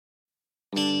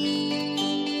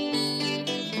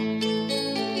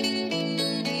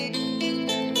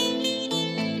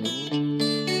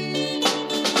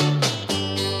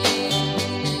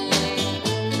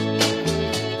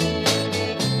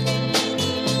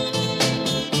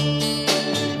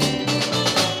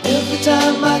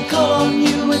time I call on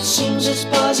you, it seems it's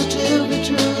positively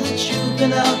true that you've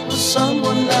been out with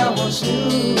someone that was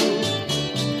new.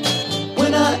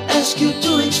 When I ask you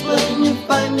to explain, you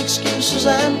find excuses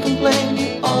and complain.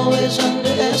 You always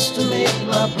underestimate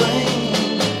my brain.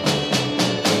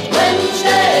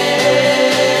 Wednesday,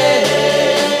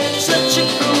 such a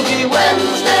groovy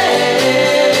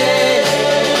Wednesday.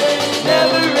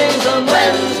 Never rains on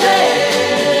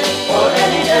Wednesday, or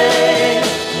any day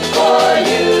for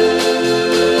you.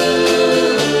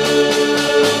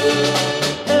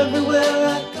 Everywhere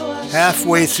I go,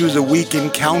 Halfway through the week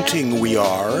and counting we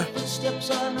are.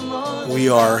 We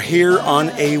are here on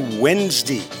a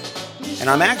Wednesday. And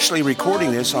I'm actually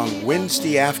recording this on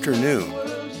Wednesday afternoon.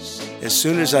 As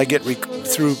soon as I get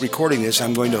through recording this,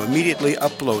 I'm going to immediately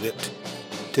upload it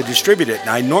to distribute it. And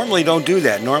I normally don't do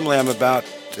that. Normally I'm about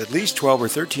at least 12 or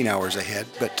 13 hours ahead,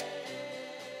 but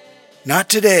not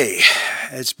today.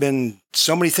 It's been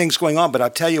so many things going on, but I'll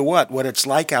tell you what it's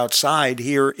like outside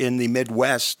here in the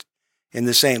Midwest, in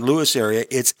the St. Louis area.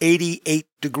 It's 88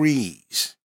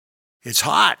 degrees. It's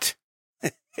hot.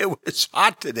 It was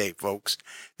hot today, folks.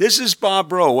 This is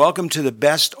Bob Rowe. Welcome to the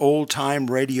Best Old Time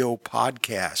Radio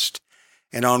Podcast.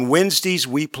 And on Wednesdays,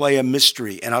 we play a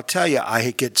mystery. And I'll tell you, I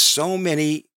get so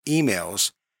many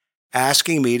emails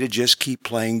asking me to just keep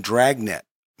playing Dragnet.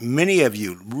 Many of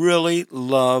you really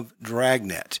love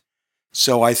Dragnet.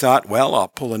 So I thought, well, I'll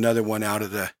pull another one out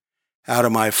of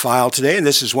my file today. And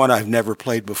this is one I've never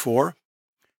played before.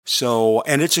 So,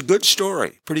 and it's a good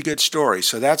story, pretty good story.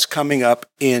 So that's coming up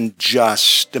in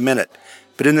just a minute.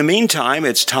 But in the meantime,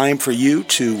 it's time for you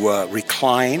to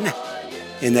recline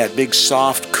in that big,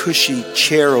 soft, cushy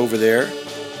chair over there.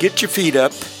 Get your feet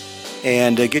up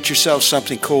and get yourself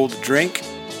something cold to drink,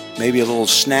 maybe a little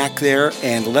snack there,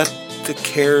 and let the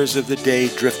cares of the day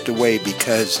drift away,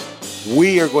 because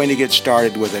we are going to get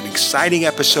started with an exciting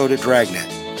episode of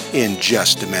Dragnet in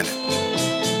just a minute.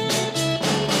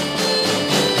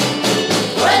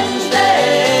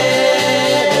 Wednesday,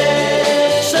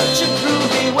 such a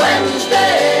groovy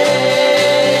Wednesday.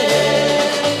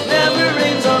 Never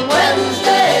rains on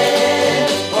Wednesday,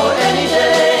 or any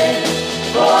day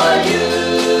for you.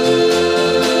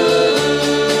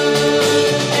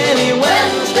 Any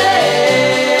Wednesday,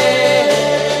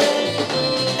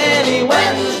 any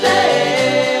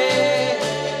Wednesday,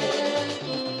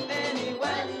 any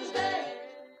Wednesday.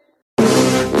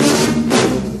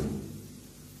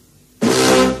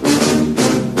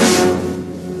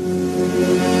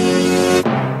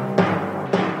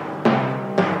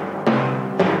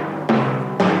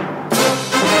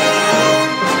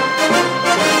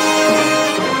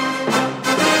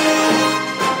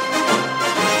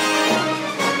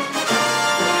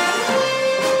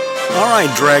 All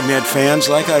right, Dragnet fans,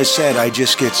 like I said, I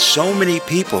just get so many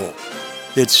people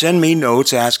that send me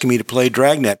notes asking me to play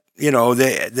Dragnet. You know,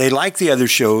 they like the other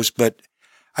shows, but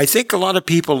I think a lot of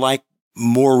people like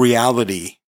more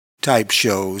reality type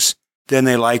shows than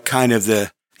they like kind of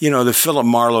the Philip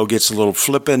Marlowe gets a little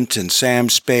flippant, and Sam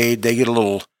Spade, they get a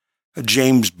little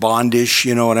James Bondish,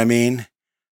 you know what I mean?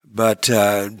 But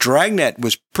Dragnet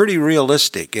was pretty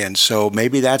realistic, and so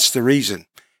maybe that's the reason.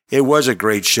 It was a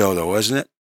great show, though, wasn't it?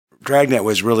 Dragnet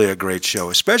was really a great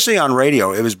show, especially on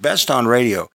radio. It was best on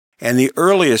radio. And the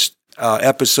earliest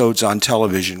episodes on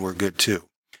television were good, too.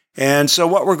 And so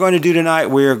what we're going to do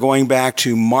tonight, we are going back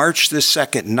to March the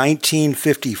 2nd,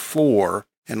 1954.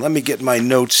 And let me get my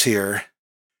notes here.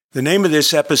 The name of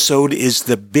this episode is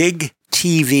The Big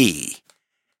TV.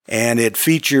 And it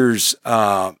features,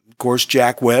 of course,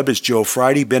 Jack Webb as Joe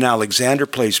Friday. Ben Alexander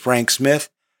plays Frank Smith.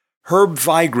 Herb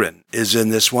Vigran is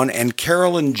in this one, and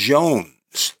Carolyn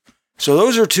Jones. So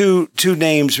those are two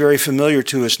names very familiar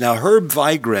to us. Now, Herb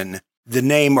Vigran, the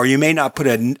name, or you may not put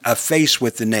a face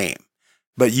with the name,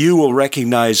 but you will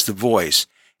recognize the voice.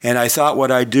 And I thought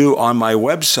what I'd do on my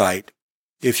website,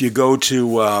 if you go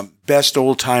to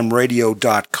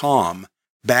bestoldtimeradio.com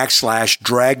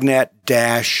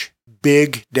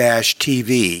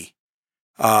 /dragnet-big-tv,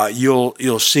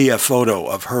 you'll see a photo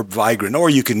of Herb Vigran,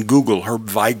 or you can Google Herb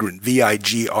Vigran,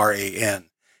 Vigran,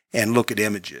 and look at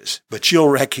images. But you'll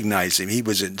recognize him. He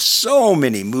was in so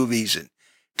many movies and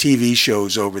TV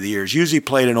shows over the years. Usually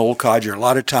played an old codger. A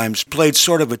lot of times played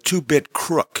sort of a two-bit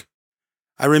crook.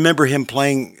 I remember him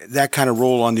playing that kind of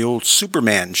role on the old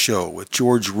Superman show with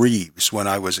George Reeves when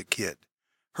I was a kid.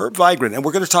 Herb Vigran. And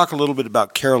we're going to talk a little bit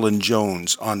about Carolyn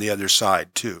Jones on the other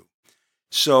side, too.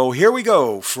 So here we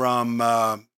go from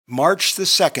March the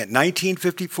 2nd,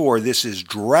 1954. This is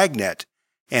Dragnet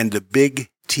and the Big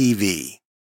TV.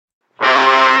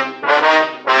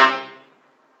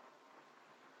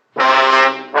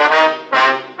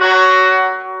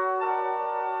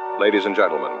 Ladies and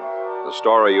gentlemen, the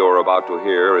story you are about to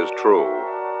hear is true.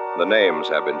 The names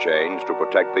have been changed to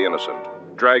protect the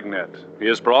innocent. Dragnet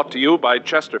is brought to you by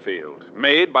Chesterfield,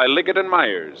 made by Liggett &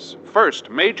 Myers,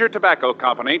 first major tobacco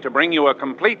company to bring you a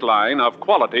complete line of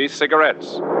quality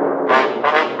cigarettes.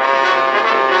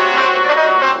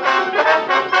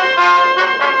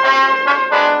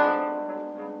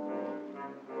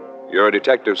 You're a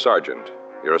detective sergeant.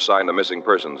 You're assigned a missing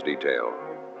persons detail.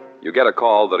 You get a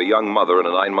call that a young mother and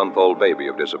a 9-month-old baby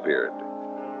have disappeared.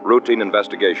 Routine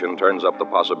investigation turns up the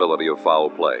possibility of foul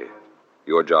play.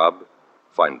 Your job?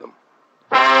 Find them.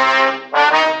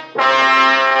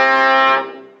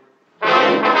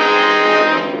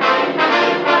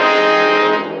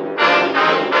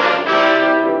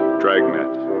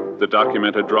 Dragnet, the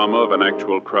documented drama of an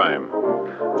actual crime.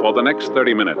 For the next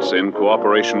 30 minutes, in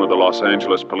cooperation with the Los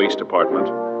Angeles Police Department,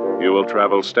 you will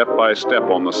travel step by step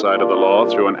on the side of the law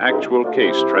through an actual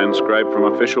case transcribed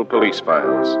from official police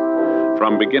files.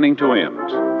 From beginning to end,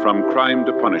 from crime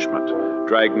to punishment,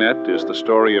 Dragnet is the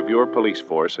story of your police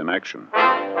force in action.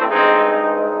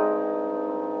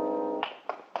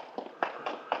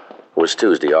 It was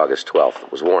Tuesday, August 12th.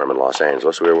 It was warm in Los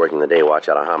Angeles. We were working the day watch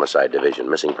out of Homicide Division,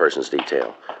 missing persons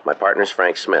detail. My partner's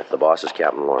Frank Smith. The boss is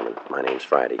Captain Lorman. My name's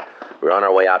Friday. We were on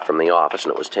our way out from the office,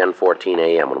 and it was 10:14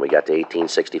 a.m. when we got to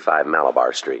 1865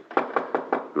 Malabar Street.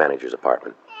 Manager's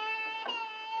apartment.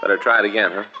 Better try it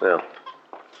again, huh? Well,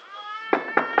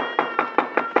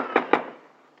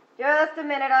 just a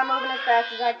minute. I'm moving as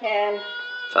fast as I can.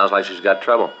 Sounds like she's got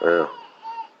trouble.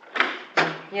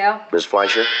 Yeah? Miss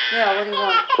Fleischer? Yeah, what do you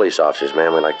want? Police officers,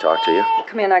 ma'am. We'd like to talk to you.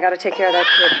 Come in. I got to take care of that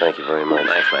kid. Thank you very much.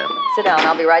 Thanks, ma'am. Sit down.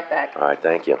 I'll be right back. All right,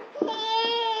 thank you.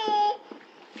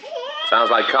 Sounds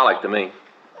like colic to me.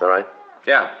 All right.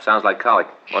 Yeah, sounds like colic.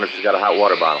 Wonder if she's got a hot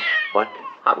water bottle. What?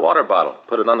 Hot water bottle.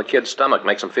 Put it on the kid's stomach.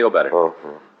 Makes him feel better. Oh.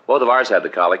 Both of ours had the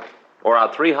colic. Wore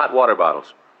out 3 hot water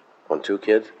bottles. On 2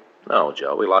 kids? No,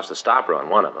 Joe. We lost the stopper on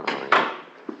one of them.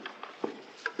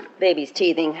 Baby's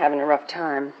teething, having a rough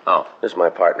time. Oh. This is my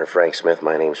partner, Frank Smith.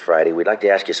 My name's Friday. We'd like to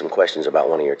ask you some questions about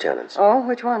one of your tenants. Oh,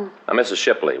 which one? Mrs.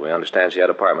 Shipley. We understand she had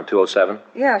apartment 207.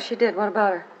 Yeah, she did. What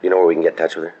about her? You know where we can get in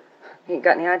touch with her? You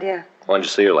got any idea? When'd you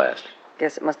see her last?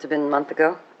 Guess it must have been a month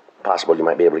ago. Possible you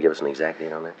might be able to give us an exact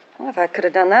date on that? Well, if I could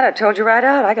have done that, I told you right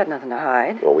out. I got nothing to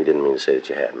hide. Well, we didn't mean to say that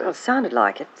you had, Well, ma'am. it sounded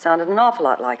like it. Sounded an awful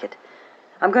lot like it.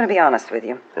 I'm going to be honest with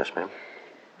you. Yes, ma'am.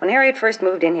 When Harriet first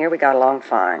moved in here, we got along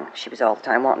fine. She was all the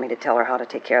time wanting me to tell her how to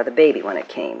take care of the baby when it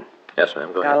came. Yes, ma'am.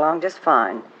 Go Got ahead. along just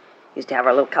fine. Used to have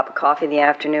our little cup of coffee in the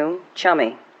afternoon.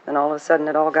 Chummy. Then all of a sudden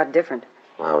it all got different.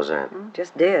 Well, how was that?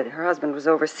 Just did. Her husband was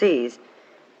overseas.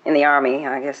 In the Army.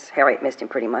 I guess Harriet missed him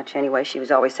pretty much. Anyway, she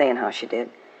was always saying how she did.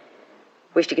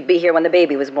 Wished he could be here when the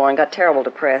baby was born. Got terrible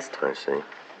depressed. I see.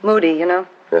 Moody, you know.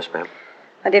 Yes, ma'am.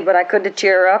 I did what I could to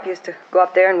cheer her up. Used to go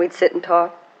up there and we'd sit and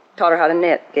talk. Taught her how to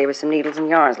knit. Gave her some needles and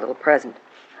yarns, a little present.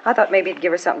 I thought maybe it'd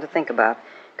give her something to think about.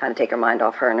 Kind of take her mind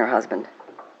off her and her husband.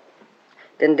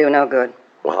 Didn't do no good.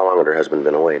 Well, how long had her husband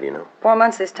been away, do you know? 4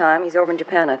 months this time. He's over in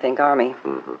Japan, I think, Army.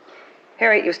 Mm-hmm.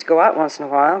 Harriet used to go out once in a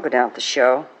while, go down at the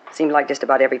show. Seemed like just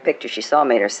about every picture she saw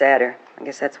made her sadder. I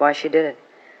guess that's why she did it.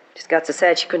 Just got so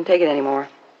sad she couldn't take it anymore.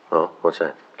 Oh, what's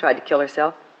that? Tried to kill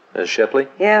herself. Miss Shipley?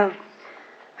 Yeah.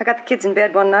 I got the kids in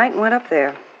bed one night and went up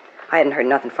there. I hadn't heard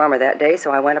nothing from her that day,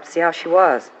 so I went up to see how she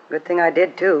was. Good thing I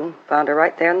did, too. Found her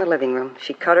right there in the living room.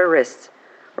 She'd cut her wrists.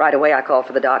 Right away, I called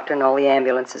for the doctor, and all the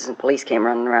ambulances and police came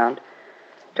running around.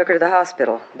 Took her to the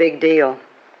hospital. Big deal.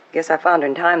 Guess I found her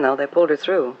in time, though. They pulled her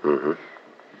through. Mm-hmm.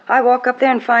 I walk up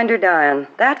there and find her dying,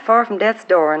 that far from death's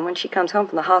door, and when she comes home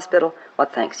from the hospital,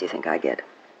 what thanks do you think I get?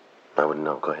 I wouldn't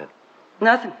know. Go ahead.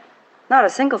 Nothing. Not a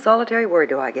single solitary word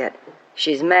do I get.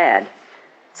 She's mad.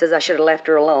 Says I should have left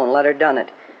her alone, let her done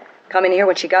it. Come in here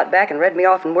when she got back and read me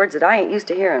off in words that I ain't used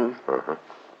to hearing. Mm-hmm.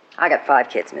 I got 5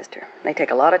 kids, mister. They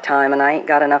take a lot of time, and I ain't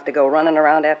got enough to go running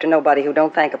around after nobody who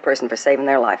don't thank a person for saving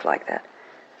their life like that.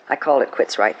 I called it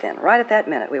quits right then. Right at that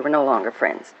minute, we were no longer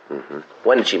friends. Mm-hmm.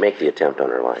 When did she make the attempt on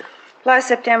her life? Last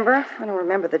September. I don't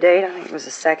remember the date. I think it was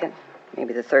the 2nd.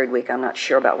 Maybe the 3rd week. I'm not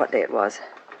sure about what day it was.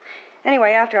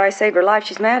 Anyway, after I saved her life,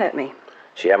 she's mad at me.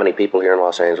 She have any people here in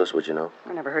Los Angeles, would you know?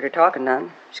 I never heard her talking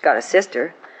none. She's got a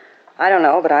sister. I don't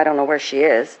know, but I don't know where she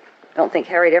is. Don't think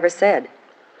Harriet ever said.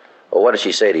 Well, what did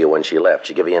she say to you when she left?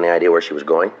 She give you any idea where she was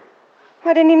going?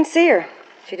 I didn't even see her.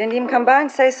 She didn't even come by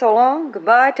and say so long,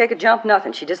 goodbye, take a jump,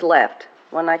 nothing. She just left.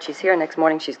 One night she's here, next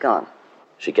morning she's gone.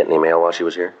 She get any mail while she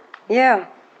was here? Yeah.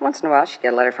 Once in a while she'd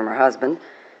get a letter from her husband.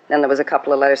 Then there was a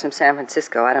couple of letters from San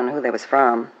Francisco. I don't know who they was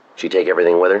from. She take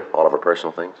everything with her? All of her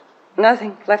personal things?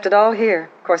 Nothing. Left it all here.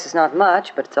 Of course, it's not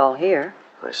much, but it's all here.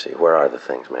 I see. Where are the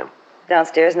things, ma'am?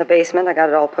 Downstairs in the basement, I got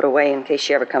it all put away in case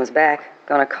she ever comes back.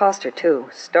 Gonna cost her, too.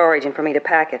 Storage and for me to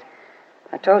pack it.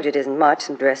 I told you it isn't much.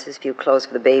 Some dresses, a few clothes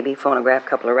for the baby, phonograph,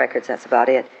 couple of records. That's about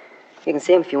it. You can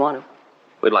see them if you want to.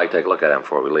 We'd like to take a look at them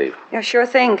before we leave. Yeah, sure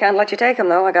thing. Can't let you take them,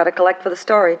 though. I gotta collect for the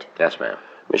storage. Yes, ma'am.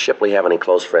 Miss Shipley have any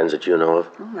close friends that you know of?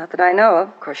 Well, not that I know of.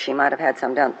 Of course, she might have had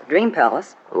some down at the Dream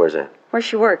Palace. Where's that? Where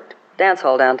she worked. Dance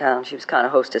hall downtown. She was kind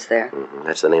of hostess there. Mm-hmm.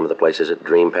 That's the name of the place, is it?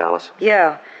 Dream Palace?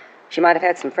 Yeah. She might have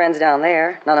had some friends down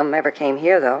there. None of them ever came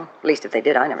here, though. At least if they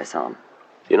did, I never saw them.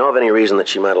 Do you know of any reason that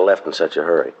she might have left in such a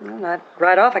hurry? Well, not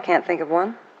right off, I can't think of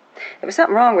one. There was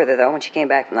something wrong with her, though, when she came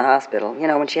back from the hospital. You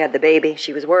know, when she had the baby,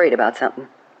 she was worried about something.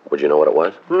 Would you know what it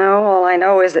was? No, all I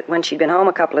know is that when she'd been home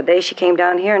a couple of days, she came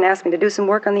down here and asked me to do some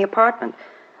work on the apartment.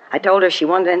 I told her if she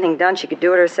wanted anything done, she could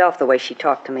do it herself the way she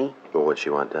talked to me. Well, what'd she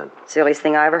want done? Silliest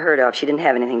thing I ever heard of. She didn't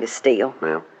have anything to steal.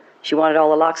 Yeah? She wanted all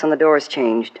the locks on the doors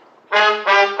changed.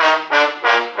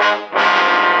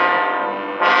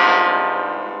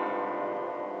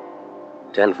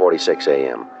 "10:46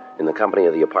 a.m. In the company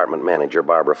of the apartment manager,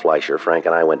 Barbara Fleischer, Frank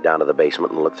and I went down to the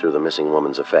basement and looked through the missing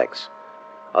woman's effects.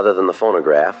 Other than the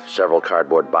phonograph, several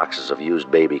cardboard boxes of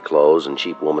used baby clothes, and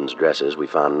cheap woman's dresses, we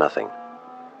found nothing.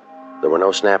 There were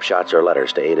no snapshots or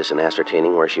letters to aid us in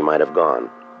ascertaining where she might have gone.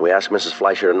 We asked Mrs.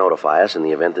 Fleischer to notify us in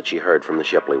the event that she heard from the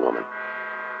Shipley woman.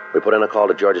 We put in a call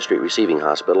to Georgia Street Receiving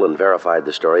Hospital and verified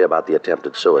the story about the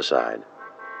attempted suicide.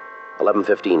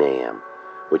 11:15 a.m.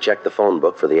 We checked the phone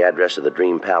book for the address of the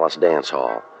Dream Palace Dance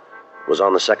Hall. It was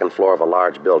on the second floor of a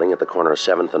large building at the corner of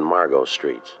 7th and Margot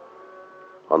Streets.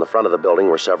 On the front of the building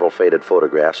were several faded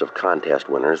photographs of contest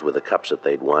winners with the cups that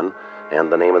they'd won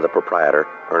and the name of the proprietor,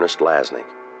 Ernest Lasnik.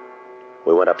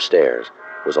 We went upstairs.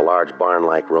 It was a large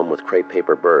barn-like room with crepe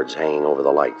paper birds hanging over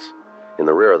the lights. In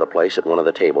the rear of the place, at one of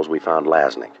the tables, we found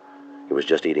Lasnik. He was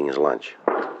just eating his lunch.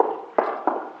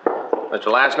 Mr.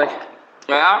 Lasnik?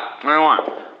 Yeah? What do you want?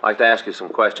 I'd like to ask you some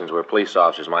questions. We're police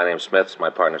officers. My name's Smith. It's my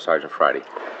partner, Sergeant Friday.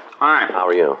 All right. How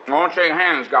are you? Won't shake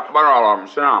hands. Got butter all over them.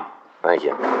 Sit down. Thank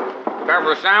you. Care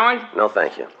for a sandwich? No,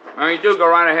 thank you. Well, you do go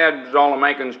right ahead. There's all the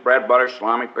makings, bread, butter,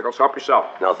 salami, pickles. Help yourself.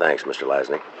 No, thanks, Mr.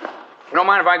 Lasnik. You don't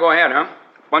mind if I go ahead, huh?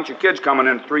 Bunch of kids coming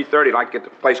in at 3:30. Like to get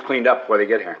the place cleaned up before they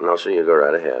get here. No, sir, you go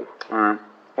right ahead. All right.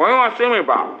 What do you want to see me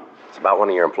about? It's about one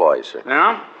of your employees, sir.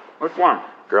 Yeah? Which one?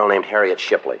 A girl named Harriet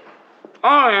Shipley.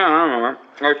 Oh, yeah, I remember.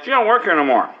 She don't work here no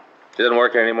more. She doesn't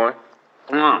work here anymore?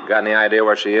 No. Got any idea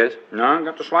where she is? No,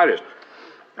 got the slightest.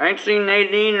 I ain't seen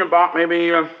Nadine in about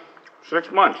maybe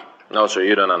 6 months. No, sir,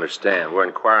 you don't understand. We're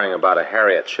inquiring about a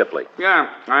Harriet Shipley. Yeah,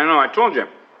 I know. I told you.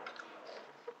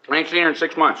 I ain't seen her in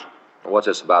 6 months. What's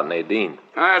this about Nadine?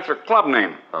 That's her club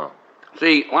name. Oh.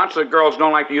 See, lots of girls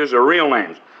don't like to use their real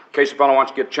names. In case a fellow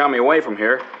wants to get chummy away from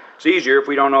here, it's easier if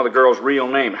we don't know the girl's real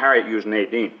name. Harriet used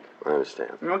Nadine. I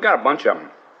understand. We got a bunch of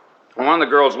them. When one of the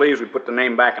girls leaves, we put the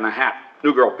name back in a hat.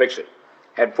 New girl picks it.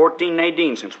 Had 14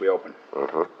 Nadine since we opened.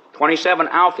 27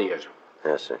 Altheas.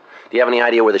 Yes, sir. Do you have any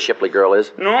idea where the Shipley girl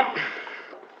is? No.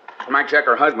 I might check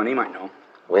her husband. He might know.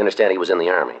 We understand he was in the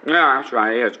Army. Yeah, that's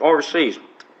right. He is. Overseas.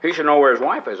 He should know where his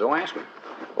wife is. I'll ask him.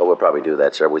 Well, we'll probably do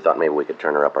that, sir. We thought maybe we could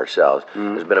turn her up ourselves.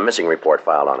 There's been a missing report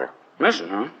filed on her. Missing,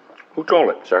 huh? Who told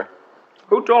it? Sir?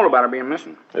 Who told about her being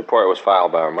missing? The report was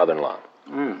filed by her mother-in-law.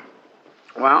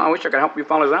 Well, I wish I could help you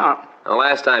fellas out. The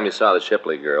last time you saw the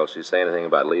Shipley girl, she say anything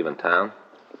about leaving town?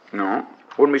 No.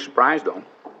 Wouldn't be surprised, though.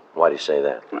 Why do you say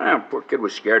that? Well, poor kid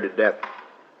was scared to death.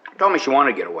 Told me she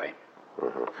wanted to get away.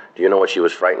 Do you know what she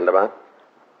was frightened about?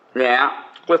 Yeah,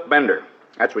 Cliff Bender.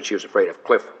 That's what she was afraid of,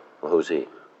 Cliff. Well, who's he?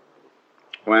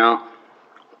 Well,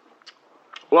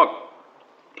 look,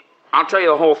 I'll tell you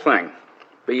the whole thing.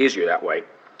 Be easier that way.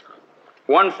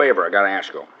 One favor I gotta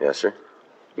ask you. Yes, sir?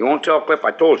 You won't tell Cliff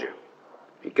I told you.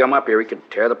 If he come up here, he could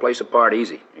tear the place apart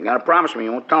easy. You gotta promise me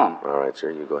you won't tell him. All right,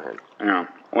 sir. You go ahead. Yeah.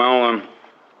 Well,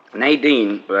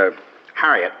 Nadine,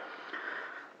 Harriet,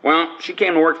 well, she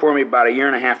came to work for me about 1.5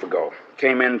 years ago.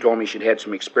 Came in and told me she'd had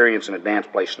some experience in a dance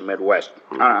place in the Midwest.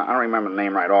 I don't remember the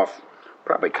name right off.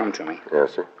 Probably come to me.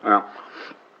 Yes, sir? Well,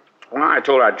 I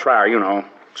told her I'd try her, you know,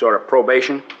 sort of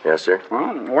probation. Yes, sir?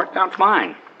 Well, it worked out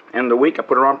fine. End of the week, I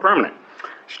put her on permanent.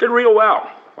 She did real well.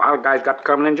 A lot of guys got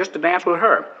coming in just to dance with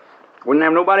her. Wouldn't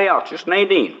have nobody else, just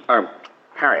Nadine, or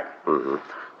Harriet. Well,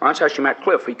 that's how she met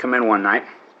Cliff. He come in one night,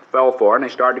 fell for her, and they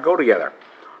started to go together.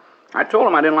 I told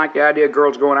him I didn't like the idea of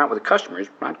girls going out with the customers.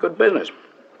 Not good business.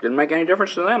 Didn't make any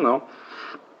difference to them, though.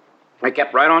 They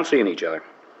kept right on seeing each other.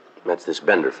 That's this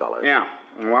Bender fella. Yeah.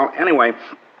 Well, anyway,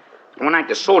 one night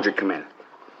the soldier come in.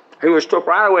 He was took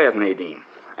right away with Nadine.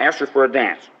 Asked her for a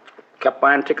dance. Kept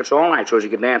buying tickets all night so he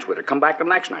could dance with her. Come back the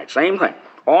next night. Same thing.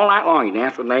 All night long he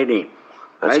danced with Nadine.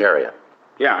 That's Harriet.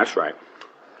 Yeah, that's right.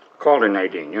 Called her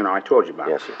Nadine. I told you about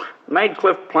it. Yes, sir. Made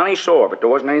Cliff plenty sore, but there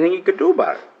wasn't anything he could do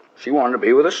about it. She wanted to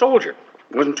be with a soldier.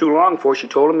 It wasn't too long before she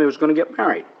told him he was going to get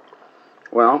married.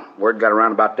 Well, word got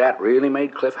around about that really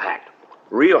made Cliff hacked.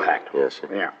 Real hacked. Yes, sir.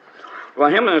 Yeah. Well,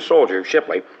 him and the soldier,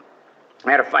 Shipley,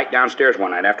 had a fight downstairs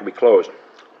one night after we closed.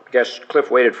 Guess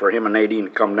Cliff waited for him and Nadine to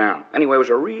come down. Anyway, it was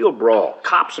a real brawl.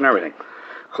 Cops and everything.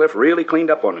 Cliff really cleaned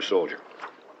up on the soldier.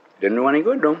 Didn't do any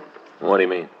good, though. What do you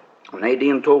mean?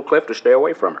 Nadine told Cliff to stay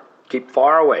away from her. Keep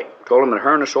far away. Told him that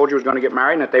her and the soldier was going to get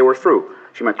married and that they were through.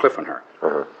 She meant Cliff and her.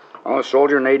 Uh-huh. Well, the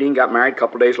soldier and Nadine got married a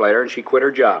couple days later, and she quit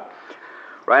her job.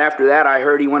 Right after that, I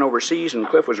heard he went overseas, and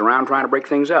Cliff was around trying to break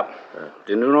things up.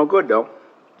 Didn't do no good, though.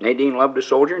 Nadine loved the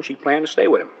soldier, and she planned to stay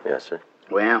with him. Yes, sir.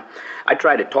 Well, I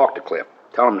tried to talk to Cliff,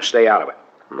 tell him to stay out of it.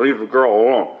 Leave the girl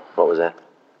alone. What was that?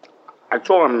 I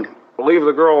told him to leave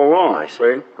the girl alone, I see.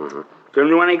 Mm-hmm. Didn't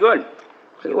do any good.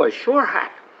 He was sure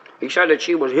hacked. He said that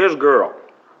she was his girl.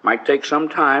 Might take some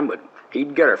time, but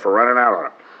he'd get her for running out on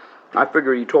him. I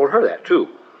figured he told her that, too.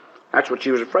 That's what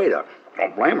she was afraid of.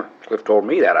 Don't blame her. Cliff told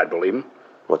me that, I'd believe him.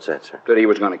 What's that, sir? That he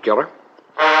was going to kill her.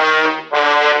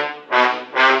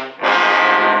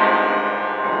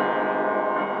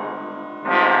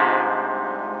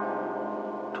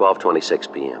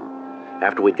 12:26 p.m.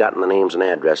 After we'd gotten the names and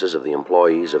addresses of the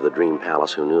employees of the Dream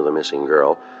Palace who knew the missing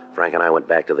girl, Frank and I went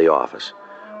back to the office.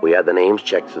 We had the names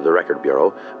checked through the record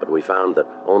bureau, but we found that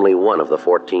only one of the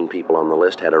 14 people on the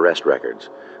list had arrest records.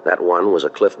 That one was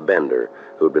a Cliff Bender,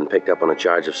 who'd been picked up on a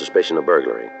charge of suspicion of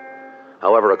burglary.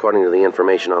 However, according to the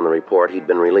information on the report, he'd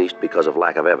been released because of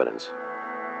lack of evidence.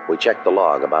 We checked the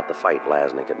log about the fight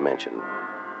Lasnik had mentioned.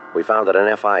 We found that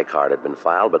an FI card had been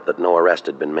filed, but that no arrest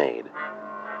had been made.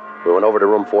 We went over to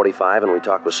room 45 and we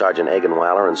talked with Sergeant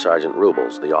Egenweiler and Sergeant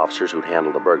Rubles, the officers who'd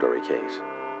handled the burglary case.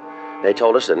 They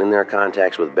told us that in their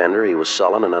contacts with Bender, he was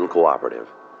sullen and uncooperative.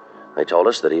 They told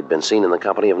us that he'd been seen in the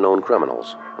company of known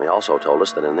criminals. They also told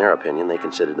us that in their opinion, they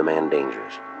considered the man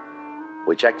dangerous.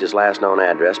 We checked his last known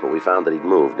address, but we found that he'd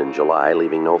moved in July,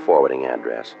 leaving no forwarding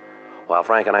address. While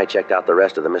Frank and I checked out the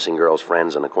rest of the missing girl's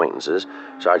friends and acquaintances,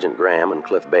 Sergeant Graham and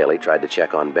Cliff Bailey tried to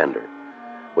check on Bender.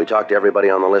 We talked to everybody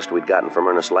on the list we'd gotten from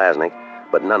Ernest Lasnik,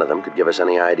 but none of them could give us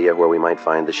any idea where we might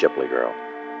find the Shipley girl.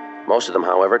 Most of them,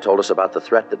 however, told us about the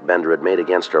threat that Bender had made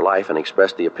against her life and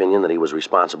expressed the opinion that he was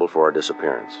responsible for her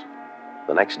disappearance.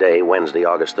 The next day, Wednesday,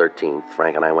 August 13th,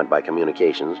 Frank and I went by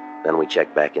communications, then we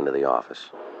checked back into the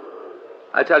office.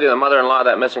 I tell you, the mother-in-law of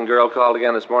that missing girl called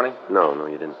again this morning? No,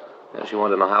 you didn't. Yeah, she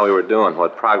wanted to know how we were doing,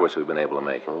 what progress we've been able to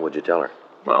make. Well, what'd you tell her?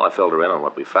 Well, I filled her in on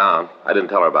what we found. I didn't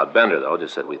tell her about Bender, though.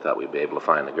 Just said we thought we'd be able to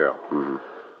find the girl. Mm-hmm.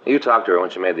 You talked to her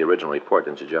when she made the original report,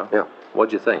 didn't you, Joe? Yeah.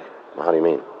 What'd you think? Well, how do you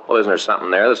mean? Well, isn't there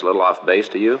something there that's a little off base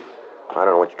to you? I don't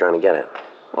know what you're trying to get at.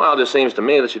 Well, it just seems to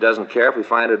me that she doesn't care if we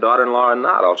find her daughter-in-law or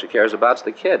not. All she cares about's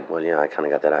the kid. Well, yeah, I kind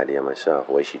of got that idea myself.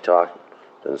 The way she talked,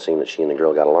 doesn't seem that she and the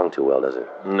girl got along too well, does it?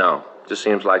 No. Just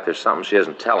seems like there's something she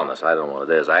isn't telling us. I don't know what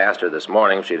it is. I asked her this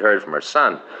morning if she'd heard from her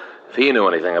son, if he knew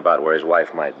anything about where his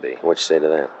wife might be. What'd you say to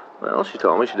that? Well, she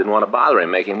told me she didn't want to bother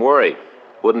him, make him worry.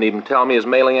 Wouldn't even tell me his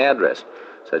mailing address.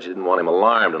 Said she didn't want him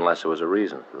alarmed unless there was a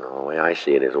reason. No, the way I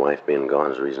see it, his wife being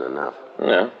gone is reason enough.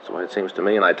 Yeah, that's the way it seems to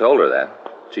me, and I told her that.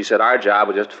 She said our job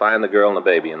was just to find the girl and the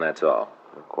baby, and that's all.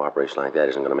 Well, cooperation like that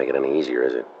isn't going to make it any easier,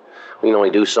 is it? We can only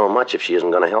do so much if she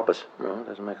isn't going to help us. No, it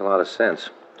doesn't make a lot of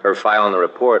sense. Her filing the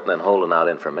report and then holding out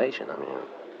information. I mean,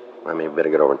 I maybe better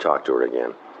get over and talk to her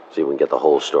again. See if we can get the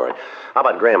whole story. How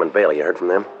about Graham and Bailey? You heard from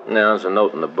them? No, there's a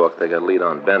note in the book. They got a lead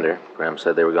on Bender. Graham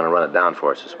said they were going to run it down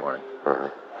for us this morning. Uh-huh.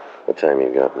 What time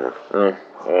you got now?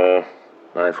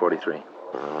 9:43.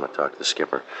 I want to talk to the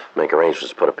skipper. Make arrangements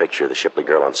to put a picture of the Shipley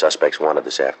girl on suspects wanted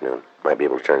this afternoon. Might be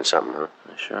able to turn something, huh?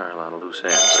 Sure, a lot of loose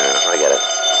ends. I get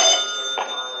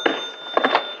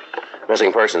it.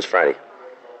 Missing persons Friday.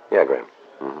 Yeah, Graham.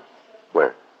 Mm-hmm.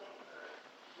 Where?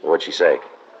 What'd she say?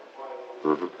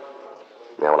 Mm-hmm.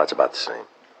 Yeah, well, that's about the same.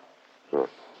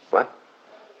 What?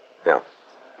 Yeah.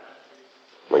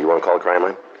 Well, you want to call the crime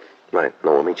line? Right.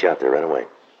 No, we'll meet you out there right away.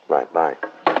 Right, bye.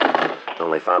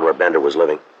 Well, they found where Bender was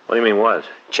living. What do you mean was?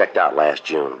 Checked out last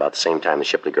June, about the same time the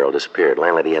Shipley girl disappeared.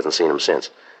 Landlady hasn't seen him since.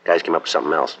 Guys came up with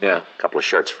something else. Yeah. A couple of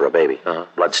shirts for a baby. Uh-huh.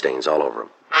 Bloodstains all over him.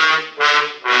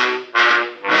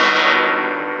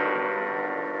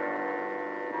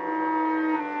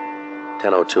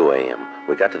 "10:02 a.m.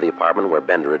 We got to the apartment where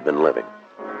Bender had been living.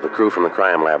 The crew from the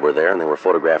crime lab were there, and they were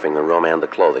photographing the room and the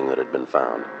clothing that had been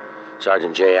found.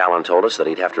 Sergeant J. Allen told us that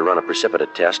he'd have to run a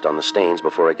precipitate test on the stains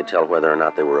before he could tell whether or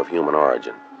not they were of human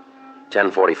origin.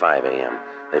 10:45 a.m.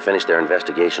 They finished their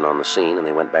investigation on the scene, and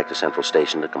they went back to Central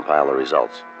Station to compile the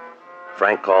results.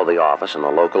 Frank called the office, and a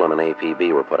local and an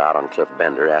APB were put out on Cliff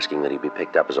Bender, asking that he be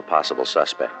picked up as a possible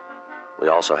suspect. We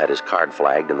also had his card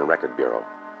flagged in the record bureau.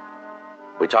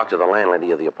 We talked to the landlady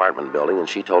of the apartment building, and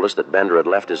she told us that Bender had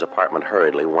left his apartment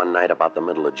hurriedly one night about the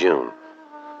middle of June.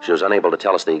 She was unable to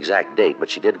tell us the exact date,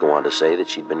 but she did go on to say that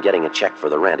she'd been getting a check for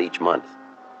the rent each month.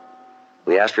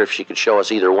 We asked her if she could show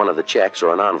us either one of the checks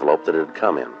or an envelope that it had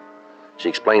come in. She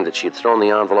explained that she had thrown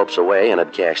the envelopes away and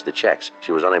had cashed the checks.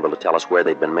 She was unable to tell us where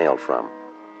they'd been mailed from.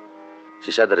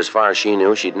 She said that as far as she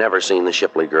knew, she'd never seen the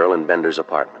Shipley girl in Bender's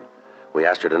apartment. We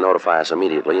asked her to notify us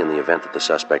immediately in the event that the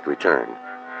suspect returned.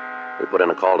 We put in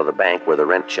a call to the bank where the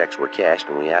rent checks were cashed,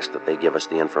 and we asked that they give us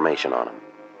the information on them.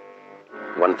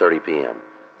 1:30 p.m.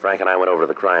 Frank and I went over to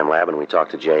the crime lab, and we talked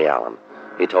to Jay Allen.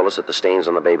 He told us that the stains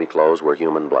on the baby clothes were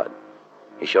human blood.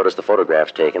 He showed us the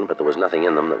photographs taken, but there was nothing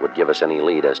in them that would give us any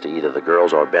lead as to either the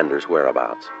girl's or Bender's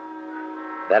whereabouts.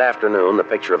 That afternoon, the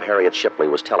picture of Harriet Shipley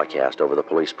was telecast over the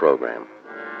police program.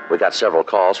 We got several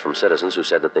calls from citizens who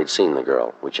said that they'd seen the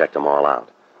girl. We checked them all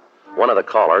out. One of the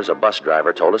callers, a bus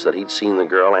driver, told us that he'd seen the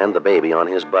girl and the baby on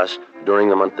his bus during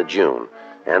the month of June,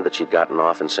 and that she'd gotten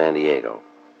off in San Diego.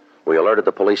 We alerted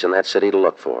the police in that city to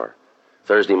look for her.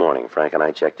 Thursday morning, Frank and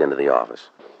I checked into the office.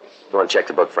 You want to check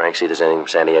the book, Frank, see if there's anything from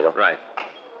San Diego? Right.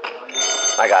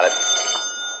 I got it.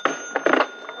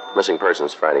 Missing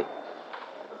persons, Friday.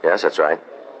 Yes, that's right.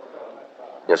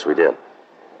 Yes, we did.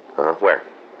 Where?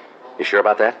 You sure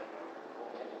about that?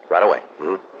 Right away.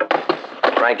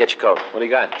 Frank, get your coat. What do you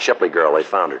got? Shipley girl, they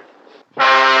found her.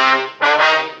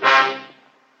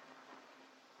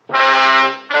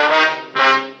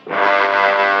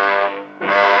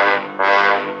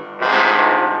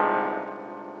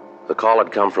 The call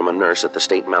had come from a nurse at the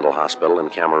State Mental Hospital in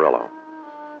Camarillo.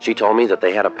 She told me that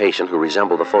they had a patient who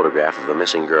resembled the photograph of the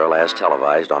missing girl as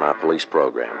televised on our police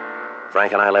program.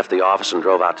 Frank and I left the office and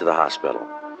drove out to the hospital.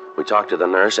 We talked to the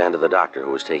nurse and to the doctor who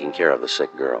was taking care of the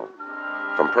sick girl.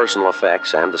 From personal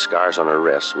effects and the scars on her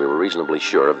wrists, we were reasonably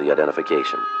sure of the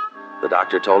identification. The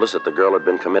doctor told us that the girl had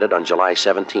been committed on July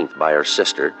 17th by her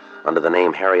sister under the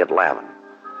name Harriet Lavin.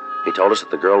 He told us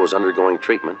that the girl was undergoing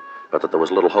treatment, but that there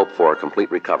was little hope for a complete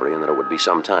recovery and that it would be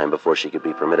some time before she could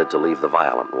be permitted to leave the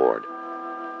violent ward.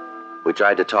 We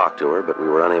tried to talk to her, but we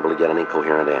were unable to get any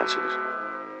coherent answers.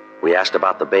 We asked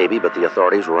about the baby, but the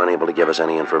authorities were unable to give us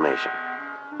any information.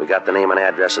 We got the name and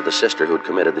address of the sister who'd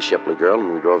committed the Shipley girl,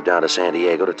 and we drove down to San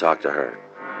Diego to talk to her.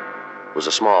 It was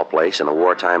a small place in a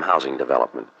wartime housing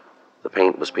development. The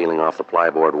paint was peeling off the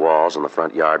plyboard walls, and the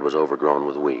front yard was overgrown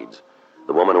with weeds.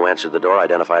 The woman who answered the door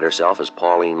identified herself as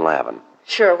Pauline Lavin.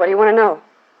 Sure, what do you want to know?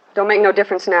 Don't make no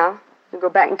difference now. You go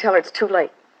back and tell her it's too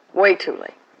late. Way too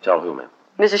late. Tell who, ma'am?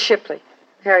 Mrs. Shipley,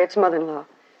 Harriet's mother-in-law.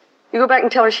 You go back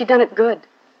and tell her she done it good.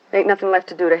 There ain't nothing left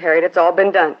to do to Harriet. It's all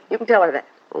been done. You can tell her that.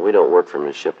 Well, we don't work for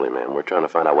Miss Shipley, ma'am. We're trying to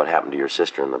find out what happened to your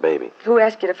sister and the baby. Who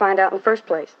asked you to find out in the first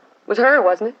place? It was her,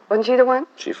 wasn't it? Wasn't she the one?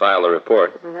 She filed a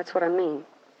report. Well, that's what I mean.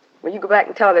 Well, you go back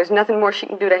and tell her there's nothing more she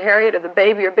can do to Harriet or the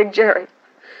baby or Big Jerry.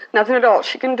 Nothing at all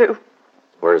she can do.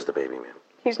 Where's the baby, ma'am?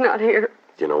 He's not here.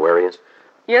 Do you know where he is?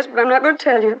 Yes, but I'm not going to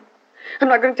tell you. I'm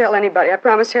not going to tell anybody. I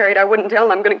promised Harriet I wouldn't tell,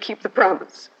 and I'm going to keep the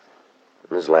promise.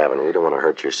 Miss Lavin, we don't want to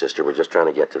hurt your sister. We're just trying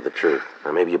to get to the truth.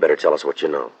 Now, maybe you better tell us what you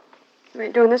know. You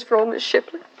ain't doing this for old Miss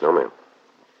Shipley? No, ma'am.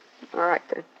 All right,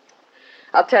 then.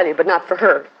 I'll tell you, but not for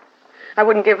her. I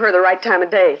wouldn't give her the right time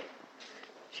of day.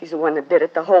 She's the one that did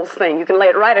it, the whole thing. You can lay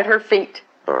it right at her feet.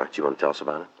 All right, you want to tell us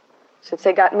about it? Since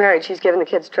they got married, she's given the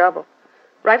kids trouble.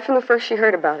 Right from the first she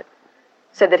heard about it.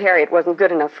 Said that Harriet wasn't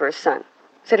good enough for her son.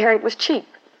 Said Harriet was cheap.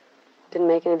 Didn't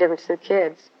make any difference to the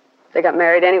kids. They got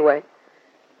married anyway.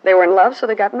 They were in love, so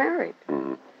they got married.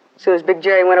 Mm-hmm. As soon as Big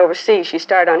Jerry went overseas, she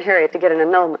started on Harriet to get an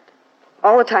annulment.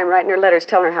 All the time writing her letters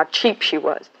telling her how cheap she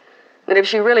was. That if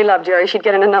she really loved Jerry, she'd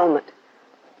get an annulment.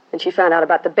 Then she found out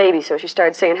about the baby, so she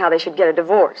started saying how they should get a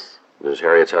divorce. Does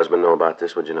Harriet's husband know about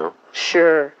this, would you know?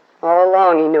 Sure. All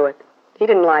along he knew it. He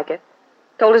didn't like it.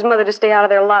 Told his mother to stay out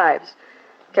of their lives.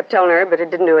 Kept telling her, but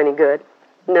it didn't do any good.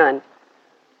 None.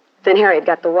 Then Harriet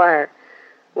got the wire.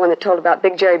 The one that told about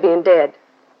Big Jerry being dead.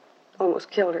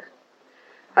 Almost killed her.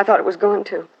 I thought it was going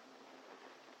to.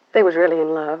 They was really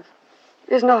in love.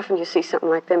 It isn't often you see something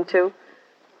like them two.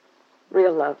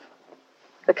 Real love.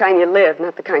 The kind you live,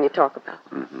 not the kind you talk about.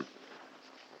 Mm-hmm.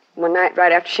 One night,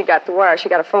 right after she got the wire, she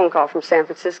got a phone call from San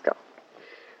Francisco.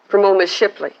 From old Miss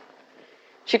Shipley.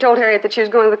 She told Harriet that she was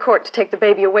going to the court to take the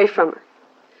baby away from her.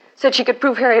 Said she could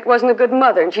prove Harriet wasn't a good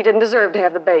mother and she didn't deserve to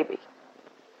have the baby.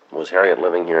 Was Harriet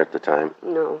living here at the time?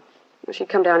 No. Well, she'd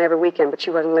come down every weekend, but she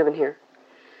wasn't living here.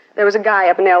 There was a guy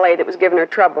up in L.A. that was giving her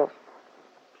trouble.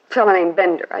 A fellow named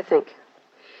Bender, I think.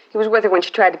 He was with her when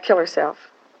she tried to kill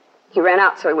herself. He ran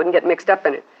out so he wouldn't get mixed up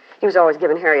in it. He was always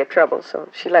giving Harriet trouble, so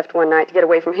she left one night to get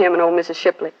away from him and old Mrs.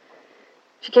 Shipley.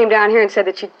 She came down here and said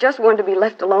that she just wanted to be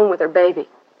left alone with her baby.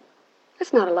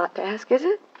 That's not a lot to ask, is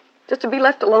it? Just to be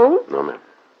left alone? No, ma'am.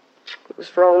 It was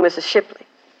for old Mrs. Shipley.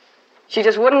 She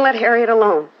just wouldn't let Harriet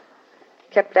alone.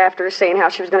 Kept after her saying how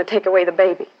she was going to take away the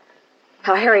baby.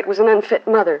 How Harriet was an unfit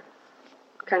mother.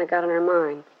 Kind of got on her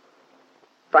mind.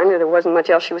 Finally, there wasn't much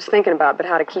else she was thinking about but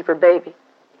how to keep her baby.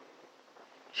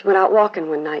 She went out walking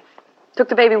one night. Took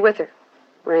the baby with her.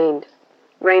 Rained.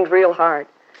 Rained real hard.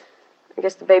 I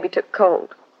guess the baby took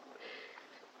cold.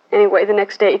 Anyway, the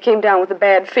next day he came down with a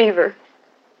bad fever.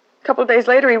 A couple of days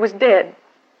later, he was dead.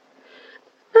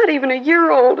 Not even a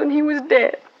year old, and he was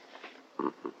dead.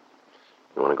 Mm-hmm.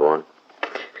 You want to go on?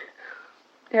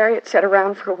 Harriet sat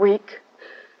around for a week.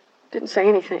 Didn't say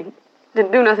anything.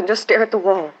 Didn't do nothing, just stare at the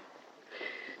wall.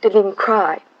 Didn't even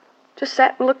cry. Just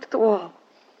sat and looked at the wall.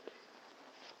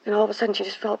 And all of a sudden, she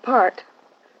just fell apart.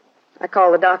 I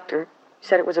called the doctor. He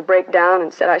said it was a breakdown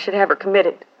and said I should have her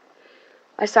committed.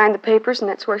 I signed the papers, and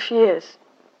that's where she is.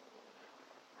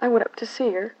 I went up to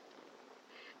see her.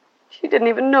 She didn't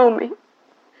even know me.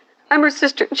 I'm her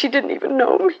sister, and she didn't even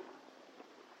know me.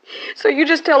 So you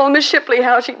just tell old Miss Shipley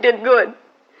how she did good.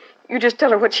 You just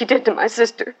tell her what she did to my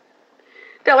sister.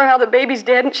 Tell her how the baby's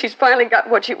dead, and she's finally got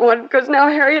what she wanted, because now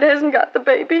Harriet hasn't got the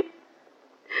baby.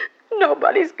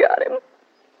 Nobody's got him.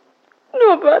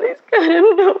 Nobody's got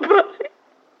him, nobody.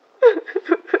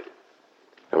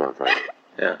 Come on, Frank.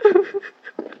 Yeah.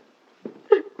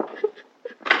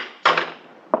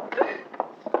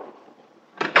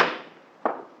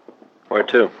 Where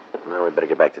to? Now we better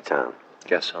get back to town.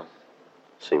 Guess so.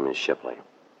 See Miss Shipley.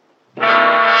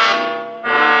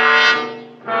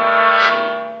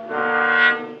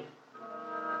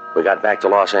 We got back to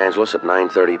Los Angeles at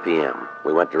 9:30 p.m.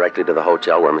 We went directly to the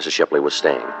hotel where Mrs. Shipley was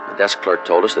staying. The desk clerk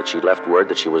told us that she'd left word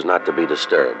that she was not to be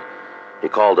disturbed. He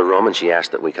called the room and she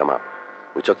asked that we come up.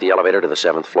 We took the elevator to the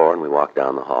 7th floor and we walked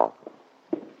down the hall.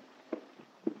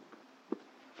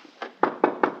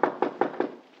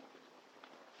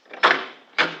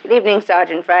 Good evening,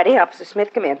 Sergeant Friday. Officer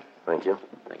Smith, come in. Thank you.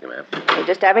 Thank you, ma'am. You're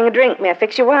just having a drink. May I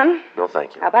fix you one? No,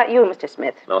 thank you. How about you, Mr.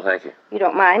 Smith? No, thank you. You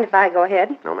don't mind if I go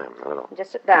ahead? No, ma'am, not at all.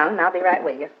 Just sit down, and I'll be right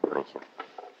with you. Thank you.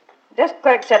 Desk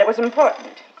clerk said it was important.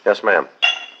 Yes, ma'am.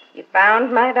 You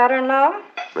found my daughter-in-law?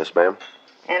 Yes, ma'am.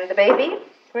 And the baby?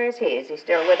 Where's he? Is he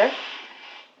still with her?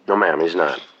 No, ma'am, he's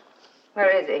not. Where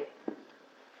is he?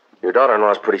 Your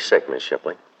daughter-in-law's pretty sick, Miss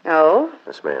Shipley. Oh?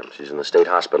 Yes, ma'am. She's in the state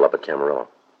hospital up at Camarillo.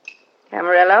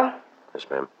 Camarillo? Yes,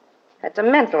 ma'am. That's a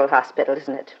mental hospital,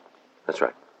 isn't it? That's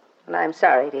right. Well, I'm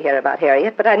sorry to hear about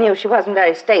Harriet, but I knew she wasn't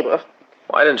very stable.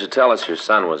 Why didn't you tell us your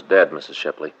son was dead, Mrs.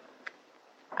 Shipley?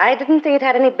 I didn't think it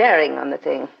had any bearing on the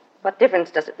thing. What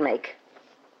difference does it make?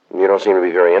 You don't seem to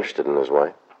be very interested in his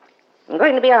wife. I'm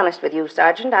going to be honest with you,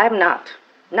 Sergeant. I'm not.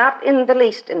 Not in the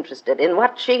least interested in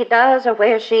what she does or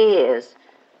where she is.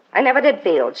 I never did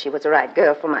feel she was the right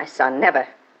girl for my son, never.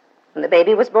 When the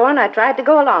baby was born, I tried to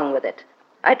go along with it.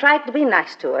 I tried to be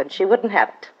nice to her, and she wouldn't have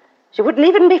it. She wouldn't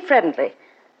even be friendly.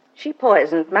 She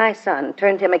poisoned my son,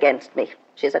 turned him against me.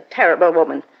 She's a terrible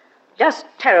woman. Just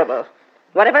terrible.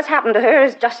 Whatever's happened to her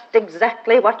is just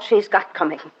exactly what she's got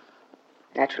coming.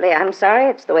 Naturally, I'm sorry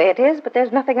it's the way it is, but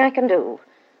there's nothing I can do.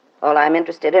 All I'm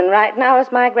interested in right now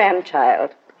is my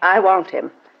grandchild. I want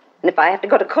him. And if I have to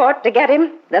go to court to get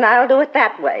him, then I'll do it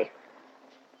that way.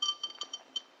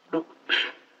 That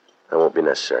won't be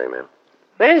necessary, ma'am.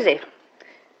 Where is he?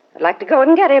 I'd like to go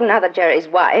and get him now that Jerry's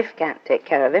wife can't take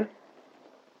care of him.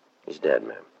 He's dead,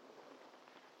 ma'am.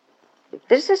 If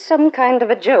this is some kind of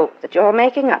a joke that you're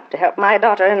making up to help my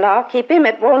daughter-in-law keep him,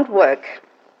 it won't work.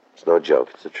 It's no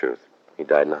joke. It's the truth. He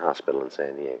died in a hospital in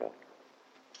San Diego.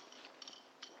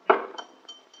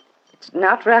 It's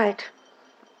not right.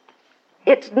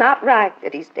 It's not right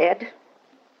that he's dead.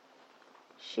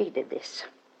 She did this.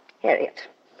 Harriet.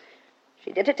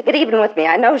 She did it to get even with me.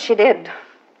 I know she did.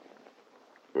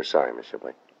 We're sorry, Miss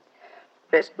Shipley.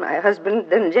 First my husband,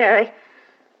 then Jerry.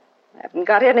 I haven't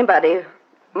got anybody.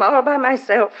 I'm all by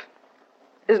myself.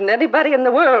 Isn't anybody in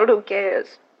the world who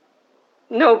cares?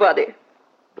 Nobody.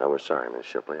 No, we're sorry, Miss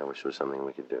Shipley. I wish there was something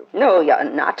we could do. No, you're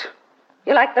not.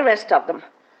 You're like the rest of them.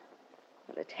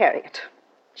 Well, it's Harriet.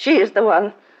 She is the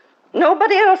one.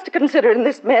 Nobody else to consider in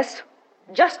this mess.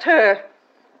 Just her.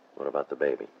 What about the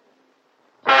baby?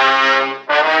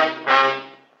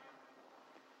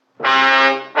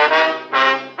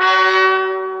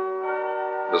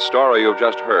 The story you've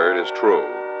just heard is true.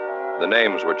 The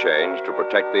names were changed to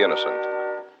protect the innocent.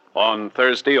 On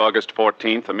Thursday, August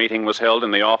 14th, a meeting was held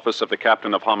in the office of the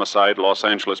Captain of Homicide, Los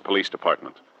Angeles Police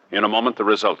Department. In a moment, the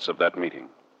results of that meeting.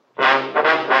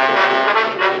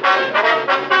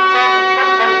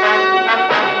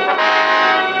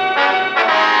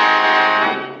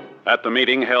 At the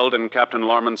meeting held in Captain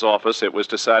Lorman's office, it was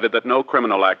decided that no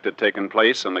criminal act had taken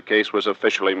place and the case was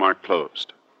officially marked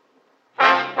closed.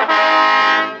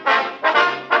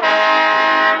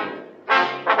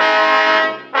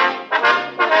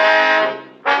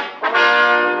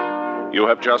 You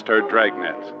have just heard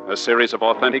Dragnet, a series of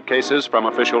authentic cases from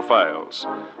official files.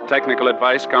 Technical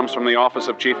advice comes from the Office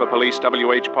of Chief of Police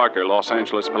W.H. Parker, Los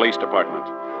Angeles Police Department.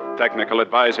 Technical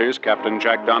advisors, Captain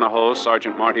Jack Donahoe,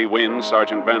 Sergeant Marty Wynn,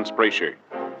 Sergeant Vance Brasher.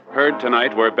 Heard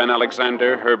tonight were Ben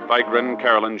Alexander, Herb Vigran,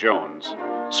 Carolyn Jones.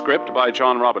 Script by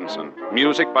John Robinson.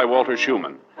 Music by Walter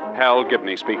Schumann. Hal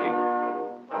Gibney speaking.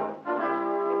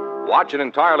 Watch an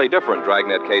entirely different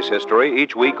Dragnet case history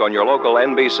each week on your local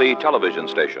NBC television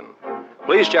station.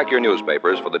 Please check your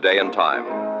newspapers for the day and time.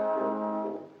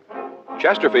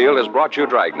 Chesterfield has brought you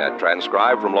Dragnet,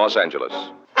 transcribed from Los Angeles.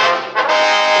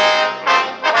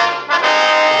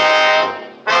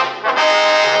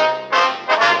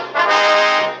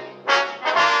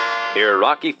 Hear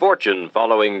Rocky Fortune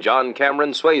following John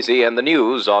Cameron Swayze and the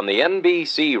news on the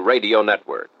NBC Radio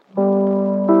Network.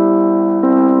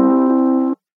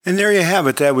 And there you have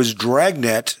it. That was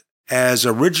Dragnet, as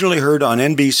originally heard on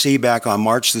NBC back on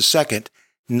March the 2nd,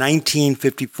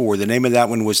 1954. The name of that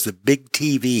one was The Big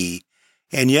TV.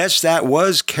 And yes, that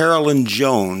was Carolyn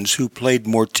Jones, who played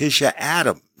Morticia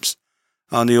Addams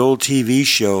on the old TV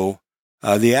show,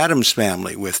 The Addams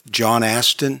Family, with John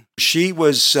Astin. She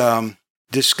was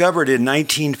discovered in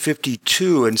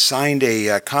 1952 and signed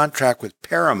a contract with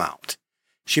Paramount.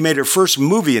 She made her first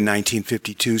movie in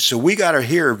 1952, so we got her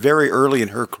here very early in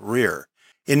her career.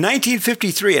 In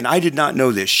 1953, and I did not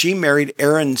know this, she married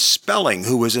Aaron Spelling,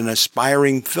 who was an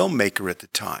aspiring filmmaker at the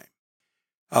time.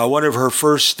 One of her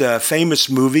first famous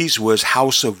movies was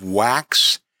House of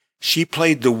Wax. She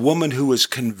played the woman who was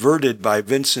converted by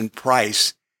Vincent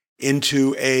Price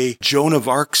into a Joan of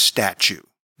Arc statue.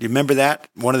 Do you remember that?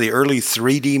 One of the early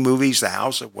 3D movies, The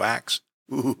House of Wax.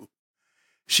 Ooh.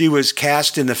 She was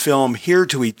cast in the film Here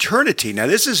to Eternity. Now,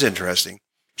 this is interesting.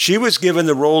 She was given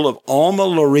the role of Alma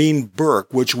Lorraine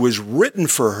Burke, which was written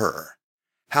for her.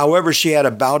 However, she had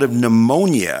a bout of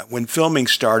pneumonia when filming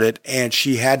started, and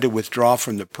she had to withdraw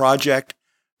from the project.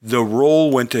 The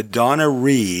role went to Donna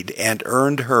Reed and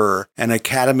earned her an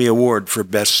Academy Award for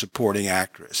Best Supporting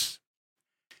Actress.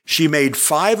 She made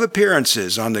 5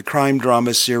 appearances on the crime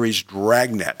drama series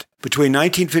Dragnet. Between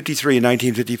 1953 and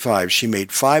 1955, she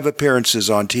made 5 appearances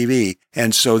on TV,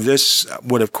 and so this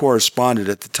would have corresponded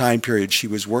at the time period she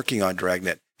was working on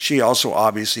Dragnet. She also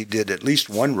obviously did at least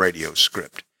one radio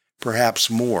script, perhaps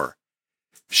more.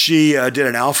 She did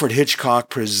an Alfred Hitchcock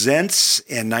Presents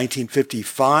in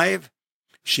 1955.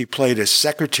 She played a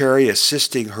secretary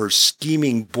assisting her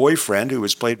scheming boyfriend, who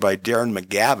was played by Darren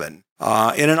McGavin,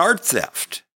 in an art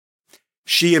theft.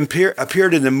 She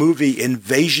appeared in the movie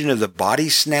Invasion of the Body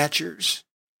Snatchers.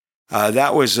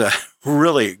 That was a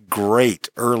really great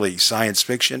early science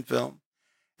fiction film.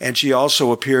 And she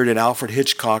also appeared in Alfred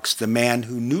Hitchcock's The Man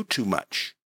Who Knew Too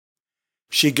Much.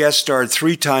 She guest starred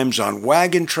 3 times on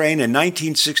Wagon Train. In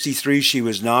 1963, she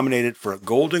was nominated for a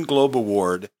Golden Globe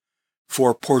Award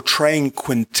for portraying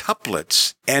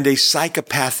quintuplets and a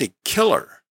psychopathic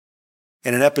killer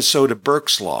in an episode of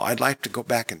Burke's Law. I'd like to go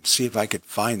back and see if I could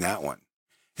find that one.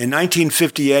 In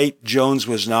 1958, Jones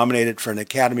was nominated for an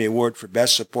Academy Award for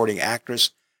Best Supporting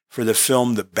Actress for the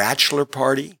film The Bachelor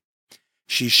Party.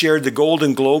 She shared the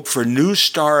Golden Globe for New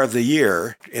Star of the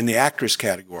Year in the actress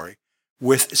category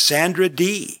with Sandra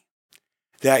Dee.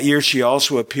 That year, she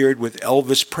also appeared with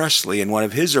Elvis Presley in one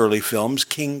of his early films,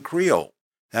 King Creole.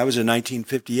 That was in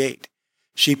 1958.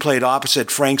 She played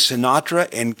opposite Frank Sinatra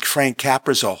in Frank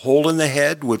Capra's A Hole in the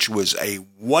Head, which was a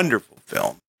wonderful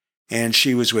film. And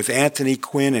she was with Anthony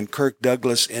Quinn and Kirk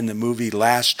Douglas in the movie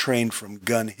Last Train from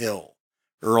Gun Hill.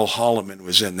 Earl Holliman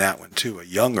was in that one, too, a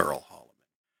young Earl Holliman.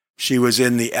 She was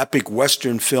in the epic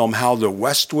Western film How the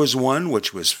West Was Won,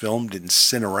 which was filmed in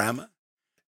Cinerama.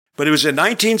 But it was in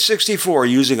 1964,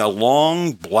 using a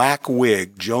long black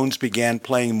wig, Jones began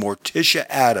playing Morticia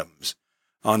Addams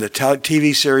on the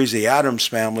TV series The Addams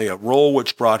Family, a role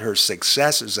which brought her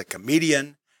success as a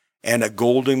comedian and a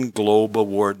Golden Globe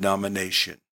Award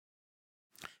nomination.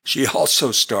 She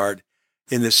also starred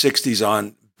in the 60s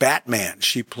on Batman.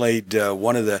 She played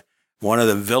one of the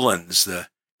villains, the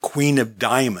Queen of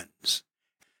Diamonds.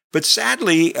 But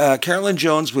sadly, Carolyn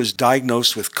Jones was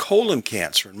diagnosed with colon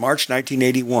cancer in March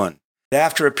 1981.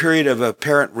 After a period of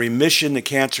apparent remission, the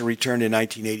cancer returned in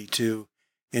 1982.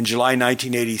 In July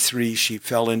 1983, she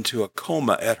fell into a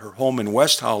coma at her home in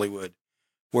West Hollywood,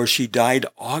 where she died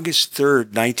August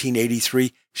 3rd,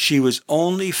 1983. She was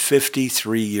only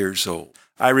 53 years old.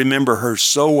 I remember her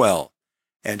so well,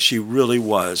 and she really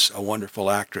was a wonderful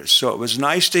actress. So it was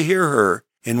nice to hear her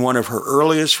in one of her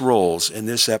earliest roles in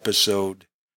this episode,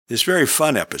 this very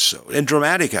fun episode and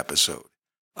dramatic episode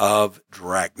of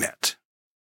Dragnet.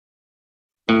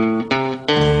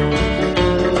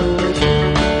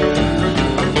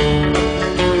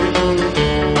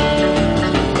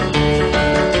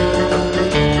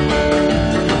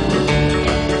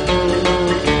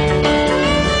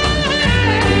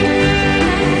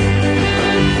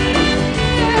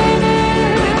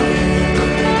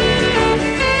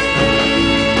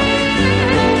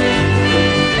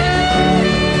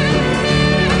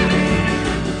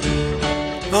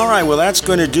 All right, well, that's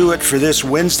going to do it for this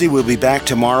Wednesday. We'll be back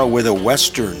tomorrow with a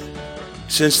Western.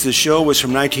 Since the show was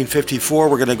from 1954,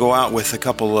 we're going to go out with a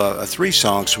couple, three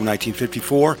songs from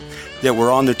 1954 that were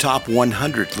on the top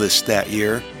 100 list that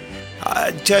year.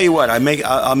 I tell you what,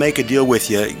 I'll make a deal with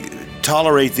you.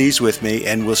 Tolerate these with me,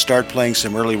 and we'll start playing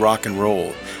some early rock and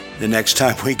roll the next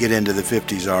time we get into the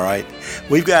 50s, all right?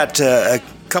 We've got a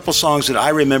couple songs that I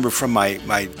remember from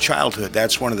my childhood.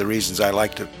 That's one of the reasons I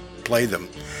like to play them.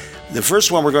 The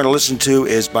first one we're going to listen to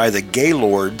is by the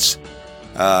Gaylords.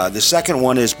 The second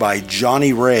one is by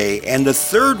Johnny Ray. And the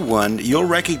third one, you'll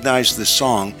recognize the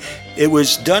song. It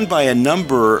was done by a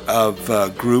number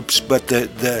of groups, but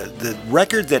the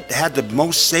record that had the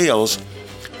most sales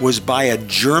was by a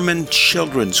German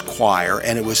children's choir,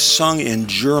 and it was sung in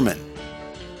German.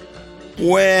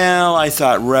 Well, I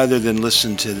thought rather than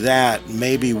listen to that,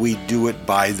 maybe we do it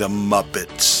by the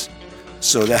Muppets.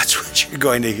 So that's what you're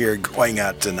going to hear going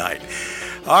out tonight.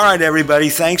 All right, everybody,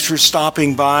 thanks for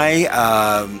stopping by.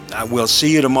 We'll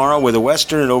see you tomorrow with a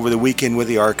Western and over the weekend with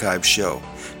the Archive Show.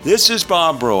 This is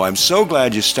Bob Bro. I'm so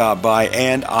glad you stopped by,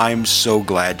 and I'm so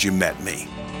glad you met me.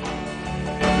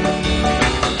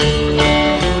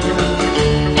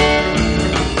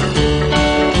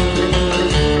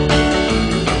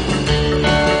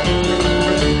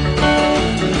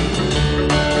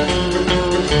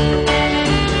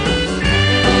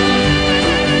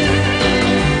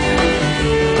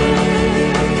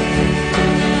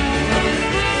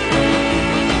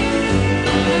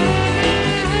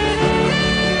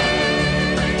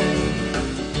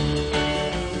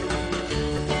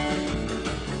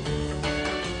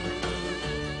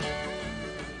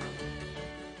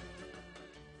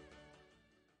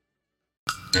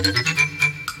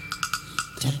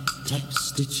 Tap, tap,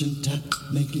 stitch and tap,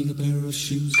 making a pair of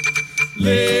shoes.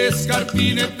 Le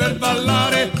scarpine per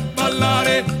ballare,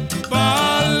 ballare,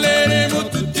 balleremo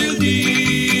tutti il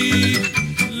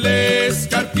dì. Le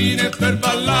scarpine per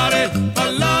ballare,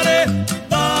 ballare,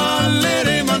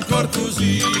 balleremo ancora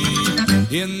così.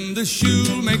 In the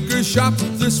shoemaker's shop,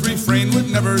 this refrain would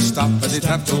never stop as he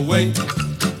tapped away,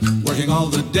 working all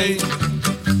the day.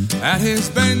 At his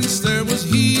bench there was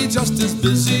he, just as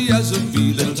busy as a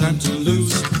bee, little time to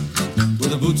lose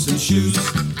with the boots and shoes.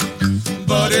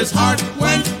 But his heart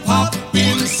went pop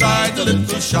inside the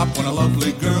little shop when a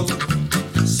lovely girl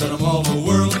set him all the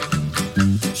world.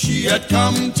 She had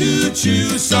come to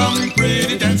choose some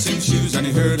pretty dancing shoes, and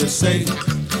he heard her say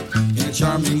in a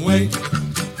charming way,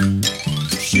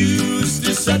 shoes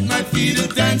to set my feet a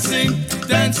dancing,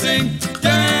 dancing,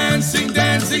 dancing,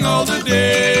 dancing all the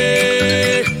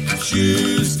day.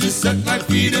 Shoes to set my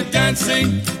feet a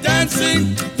dancing,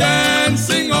 dancing,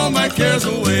 dancing all my cares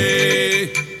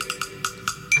away.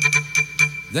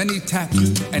 Then he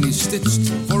tattooed and he stitched,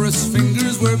 for his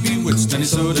fingers were bewitched, and he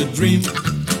sewed a dream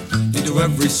into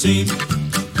every seam,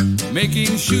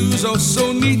 making shoes oh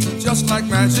so neat, just like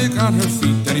magic on her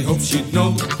feet. And he hoped she'd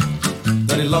know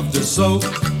that he loved her so,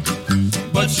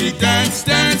 but she danced,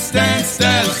 danced, danced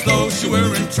as though she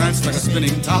were entranced, like a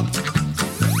spinning top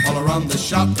all around the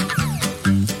shop.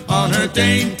 On her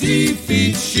dainty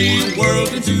feet she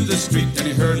whirled into the street, and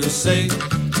he heard her say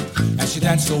as she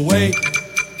danced away,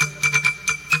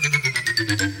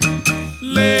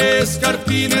 le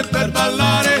scarpine per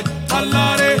ballare,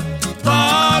 ballare,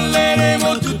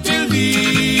 balleremo tutti il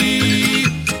dì.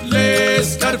 Le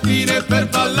scarpine per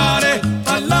ballare,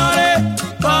 ballare,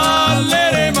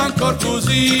 balleremo ancora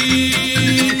così.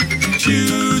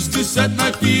 Choose to set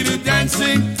my feet a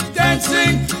dancing,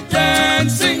 dancing,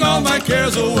 dancing all my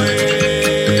cares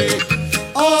away,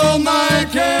 all my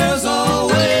cares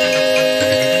away.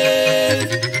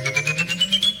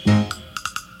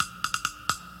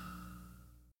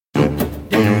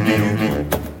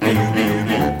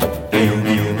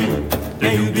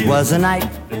 It was a night,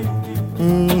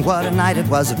 what a night it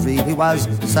was, it really was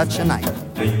such a night.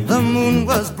 the moon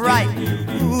was bright.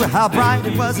 Ooh, how bright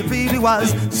it was, it really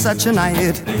was such a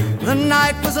night. The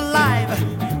night was alive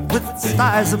with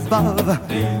stars above.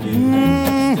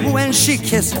 When she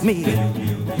kissed me,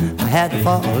 I had to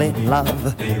fall in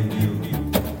love.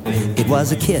 It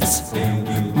was a kiss.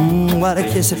 What a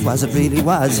kiss it was, it really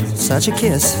was such a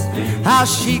kiss. How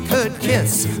she could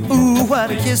kiss. Ooh, what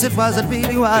a kiss it was, it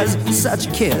really was such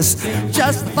a kiss.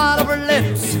 Just the thought of her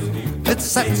lips, it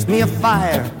sets me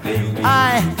afire.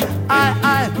 I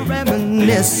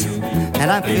reminisce,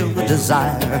 and I feel the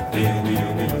desire.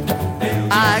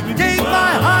 I gave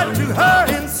my heart to her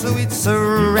in sweet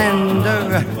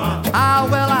surrender. Ah,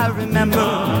 well, I remember,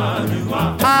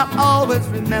 I'll always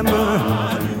remember.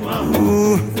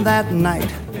 Ooh, that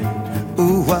night.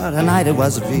 Ooh, what a night it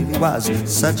was, it really was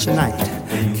such a night.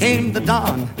 Came the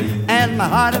dawn, and my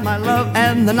heart and my love,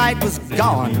 and the night was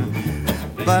gone.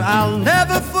 But I'll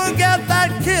never forget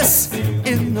that kiss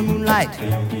in the moonlight.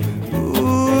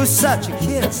 Ooh, such a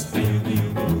kiss.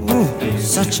 Ooh,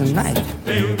 such a night.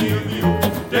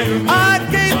 I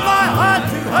gave my heart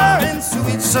to her in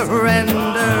sweet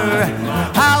surrender.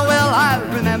 How well I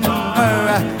remember.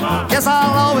 Yes,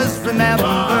 I'll always remember.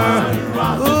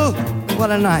 Ooh,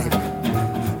 what a night.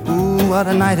 Ooh, what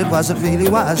a night it was, it really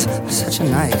was such a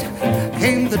night.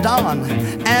 Came the dawn,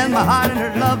 and my heart and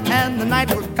her love and the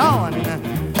night were gone.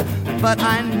 But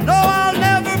I know I'll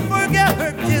never forget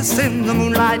her kiss in the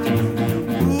moonlight.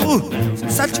 Ooh,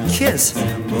 such a kiss.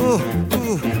 Ooh,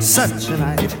 ooh, such a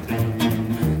night.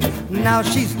 Now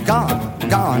she's gone,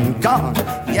 gone, gone.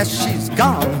 Yes, she's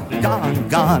gone, gone,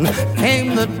 gone.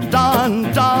 Came the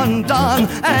dawn, dawn, dawn,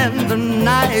 and the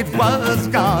night was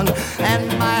gone. And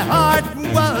my heart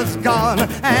was gone,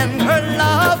 and her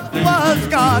love was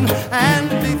gone. And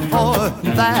before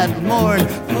that morn,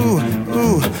 ooh,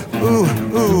 ooh, ooh,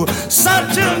 ooh,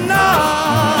 such a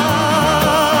night.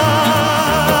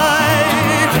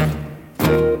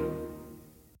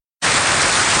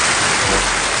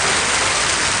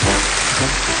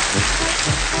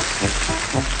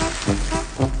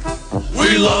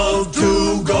 We love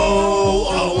to go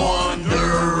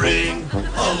a-wandering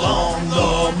along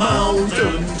the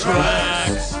mountain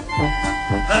tracks.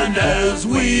 And as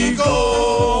we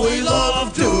go, we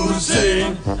love to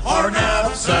sing our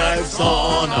knapsacks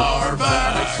on our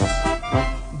backs.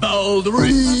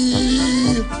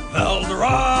 Val-d'Ree,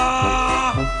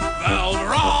 Val-d'Ra,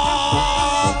 Val-d'Ra,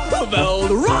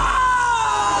 Val-d'Ra.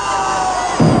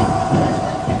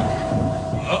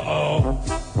 Uh-oh.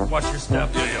 Watch your step,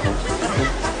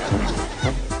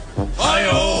 High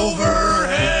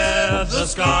overhead, the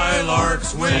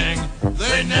skylarks wing.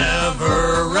 They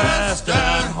never rest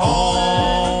at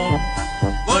home.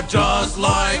 But just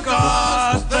like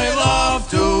us, they love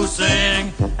to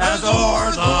sing as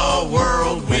o'er the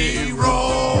world we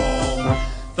roam.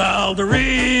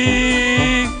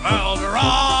 Val-d'Ree,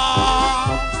 Val-d'Ra,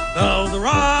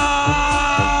 Val-d'Ra,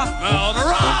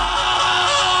 Val-d'Ra.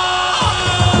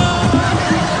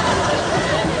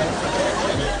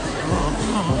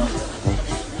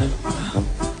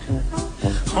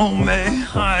 Oh, may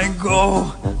I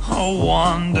go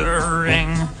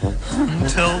a-wandering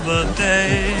until the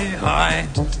day I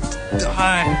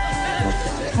die.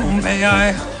 Oh, may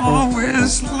I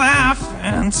always laugh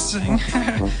and sing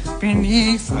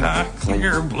beneath a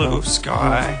clear blue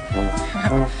sky.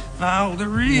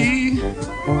 Val-d'Ree,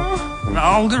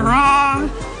 Val-d'Ra,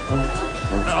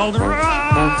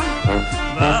 Val-d'Ra,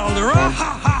 Val-d'Ra,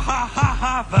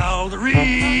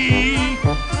 Val-d'Ree.